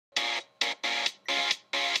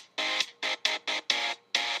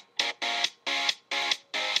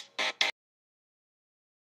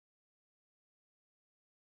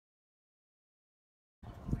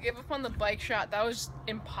gave up on the bike shot. That was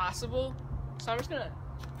impossible. So I'm just gonna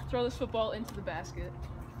throw this football into the basket.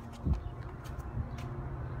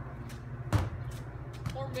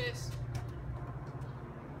 Or miss.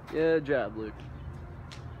 Good job, Luke.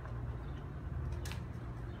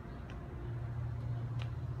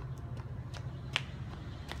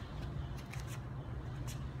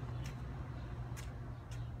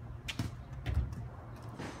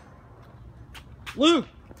 Luke!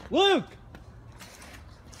 Luke!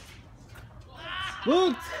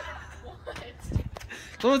 Luke! What?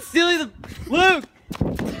 Someone's stealing the... Luke!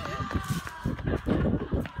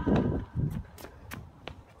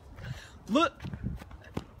 Look!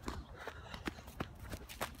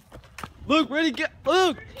 Luke, where'd he get?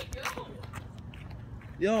 Luke! Where'd he go?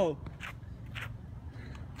 Yo.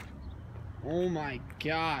 Oh my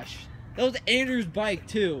gosh. That was Andrew's bike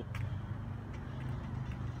too.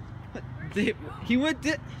 He went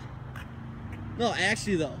to... No,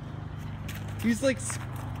 actually though. He's like...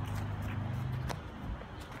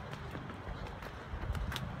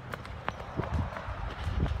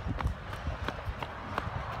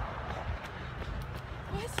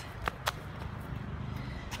 What?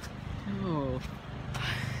 Oh.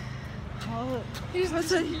 How... He's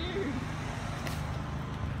disappeared.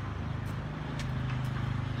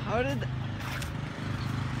 How did...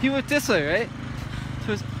 He went this way, right?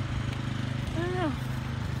 So it's... I don't know.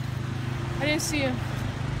 I didn't see him.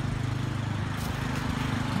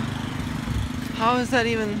 How is that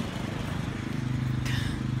even...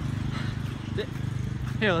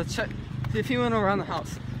 Here, let's check. See if he went around the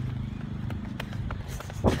house.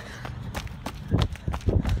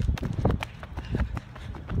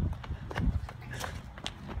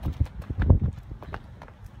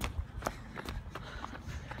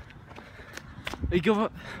 You go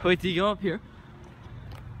up. Wait, did you go up here?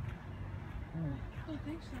 I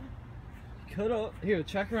think so. Could have. Here,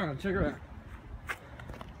 check around. Check around.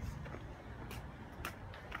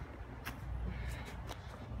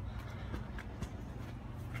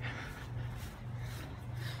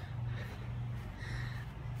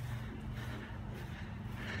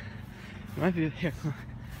 Might be here. Come on.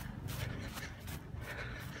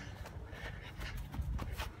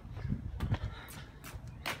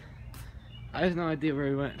 I have no idea where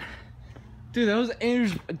he went. Dude, that was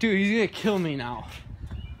Andrew's. Dude, he's gonna kill me now.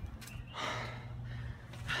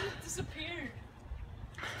 He disappeared.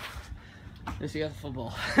 Yes, you got the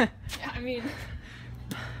football. Yeah, I mean.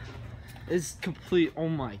 It's complete. Oh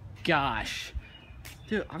my gosh.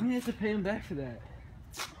 Dude, I'm gonna have to pay him back for that.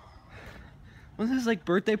 Wasn't this like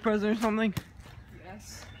birthday present or something?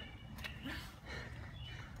 Yes.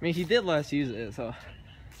 I mean, he did let us use it, so.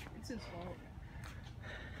 It's his fault.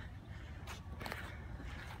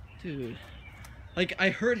 Dude, like I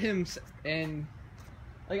heard him I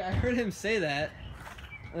heard him say that,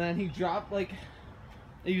 and then he dropped like,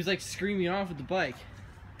 he was like screaming off with the bike.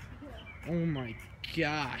 Yeah. Oh my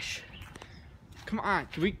gosh! Come on,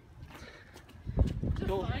 can we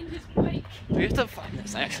To find his bike. We have to find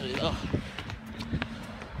this actually though.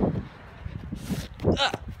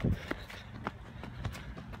 Ah.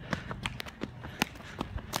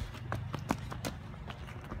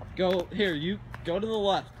 Go here. You go to the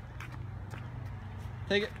left.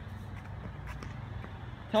 Take it.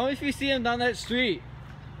 Tell me if you see him down that street.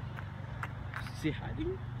 Is he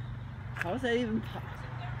hiding? How is that even possible?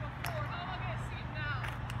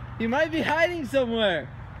 He might be hiding somewhere.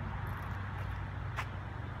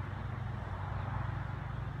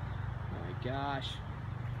 Oh my gosh.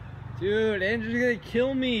 Dude, Andrew's gonna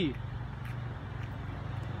kill me.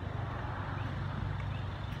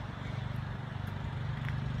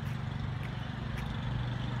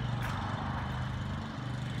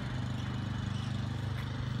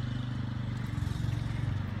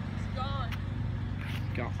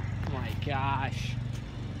 Oh my gosh.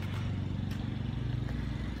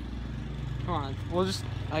 Come on,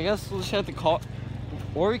 I guess we'll just have to call,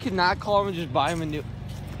 or we could not call him and just buy him a new.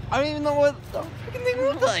 I don't even know what the freaking thing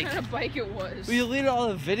looked like. What kind of bike it was. We deleted all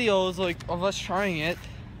the videos like of us trying it.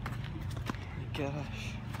 Oh my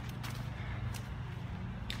gosh.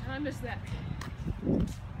 And I missed that.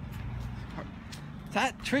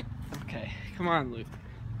 That trick. Okay, come on, Luke.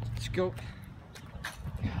 Let's go.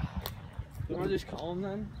 You want to just call him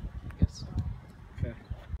then? Guess so. Okay.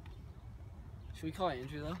 Should we call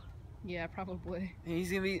Andrew though? Yeah, probably. And he's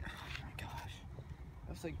gonna be. Oh my gosh.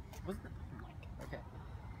 I was like, wasn't it? Oh my god. Okay.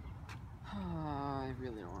 I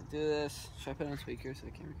really don't want to do this. Should I put it on speaker so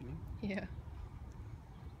the camera can hear? Yeah.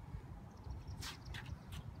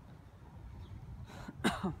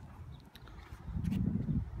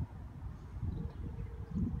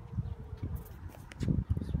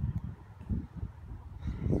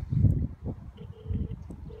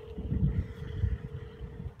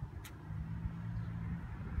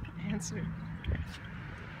 answer.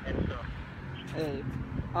 Hey,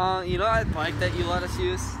 you know that bike that you let us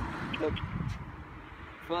use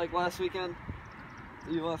for like last weekend?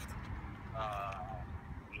 You left.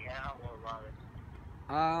 Yeah, what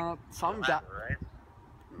about it? Some guy. Right?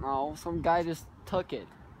 No, some guy just took it.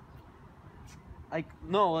 Like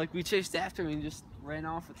no, like we chased after him and he just ran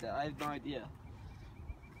off with it. I have no idea.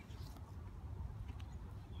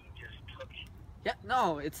 He just took it. Yeah,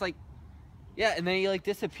 no, it's like, yeah, and then he like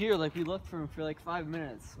disappeared. Like we looked for him for like 5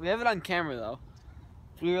 minutes. We have it on camera though.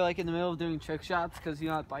 We were like in the middle of doing trick shots because you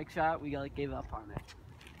know that bike shot. We like gave up on it.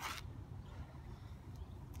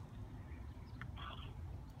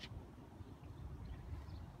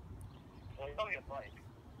 Well, you don't get a bike.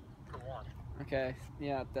 For one. Okay,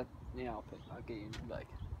 yeah, I'll get you a new bike.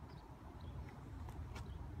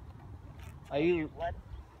 Are you? You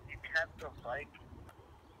kept the bike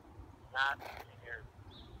not in your.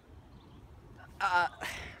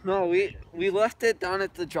 No, we left it down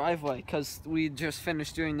at the driveway because we just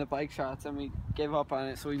finished doing the bike shots and we gave up on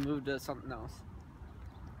it, so we moved to something else.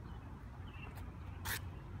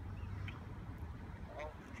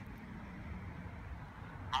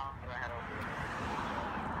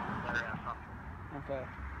 Okay.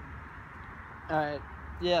 Alright.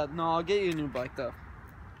 Yeah, no, I'll get you a new bike though.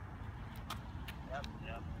 Yep.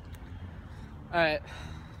 Alright.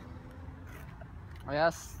 I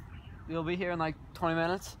guess you'll be here in like 20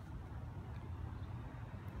 minutes?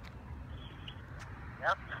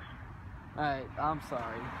 Yep. Alright, I'm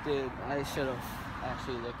sorry. Dude, I should have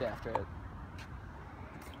actually looked after it.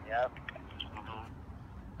 Yep.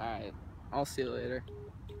 Alright, I'll see you later.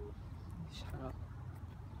 Shut up.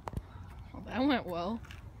 Well, that went well.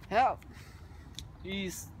 Yeah.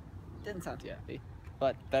 Didn't sound too happy,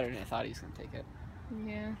 but better than I thought he was gonna take it.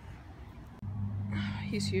 Yeah.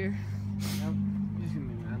 He's here. Yep. He's gonna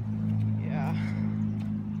be mad. Yeah.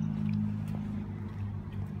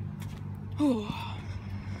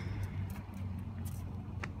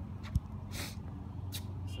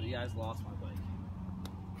 So you guys lost my bike.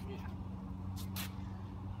 Yeah.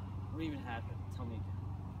 What even happened? Tell me again.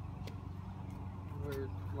 We're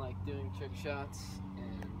like doing trick shots,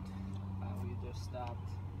 and we just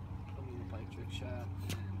stopped filming the bike trick shot,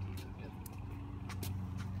 and he took it.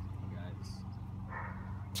 You guys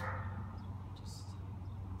just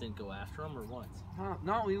didn't go after him or what?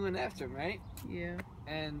 No, we went after him, right? Yeah.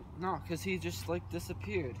 And no, because he just like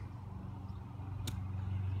disappeared.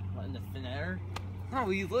 What, in the thin air? No,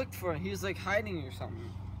 we looked for him. He was like hiding or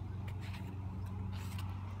something.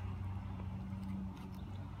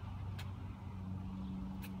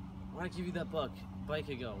 Why'd I give you that bike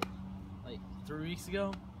ago? Like 3 weeks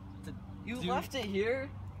ago? You Dude. left it here?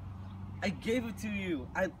 I gave it to you.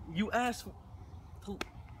 You asked to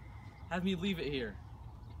have me leave it here.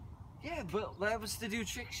 Yeah, but that was to do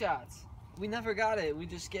trick shots. We never got it. We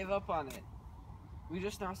just gave up on it. We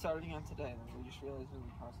just now started again today, and we just realized it was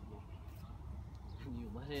impossible. And you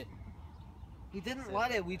let it. He didn't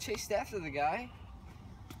let it. We chased after the guy.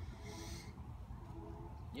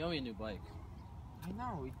 You owe me a new bike. I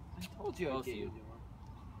know. I told you I'd Both get of you a you. new one.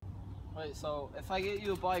 Wait, so if I get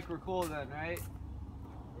you a bike, we're cool then, right?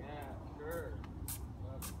 Yeah, sure.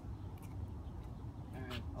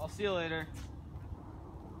 Alright, I'll see you later.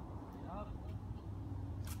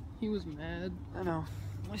 He was mad. I know.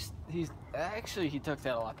 He took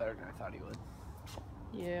that a lot better than I thought he would.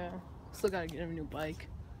 Yeah. Still gotta get him a new bike.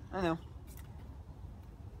 I know.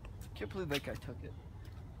 Can't believe that guy took it.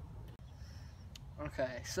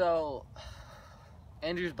 Okay, so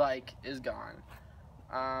Andrew's bike is gone.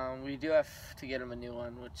 We do have to get him a new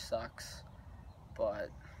one, which sucks,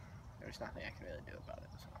 but there's nothing I can really do about it.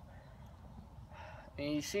 So. I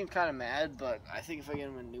mean, he seemed kind of mad, but I think if I get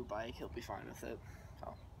him a new bike, he'll be fine with it.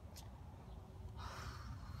 So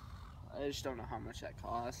I just don't know how much that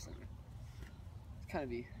costs, and it's kind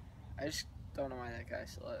of I just don't know why that guy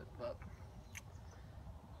still it, but.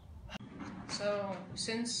 So,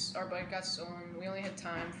 since our bike got stolen, we only had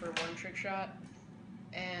time for one trick shot,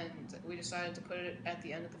 and we decided to put it at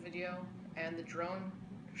the end of the video, and the drone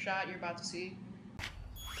shot you're about to see.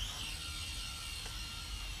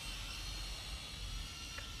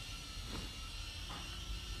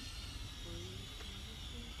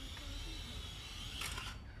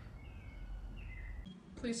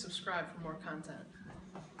 Please subscribe for more content.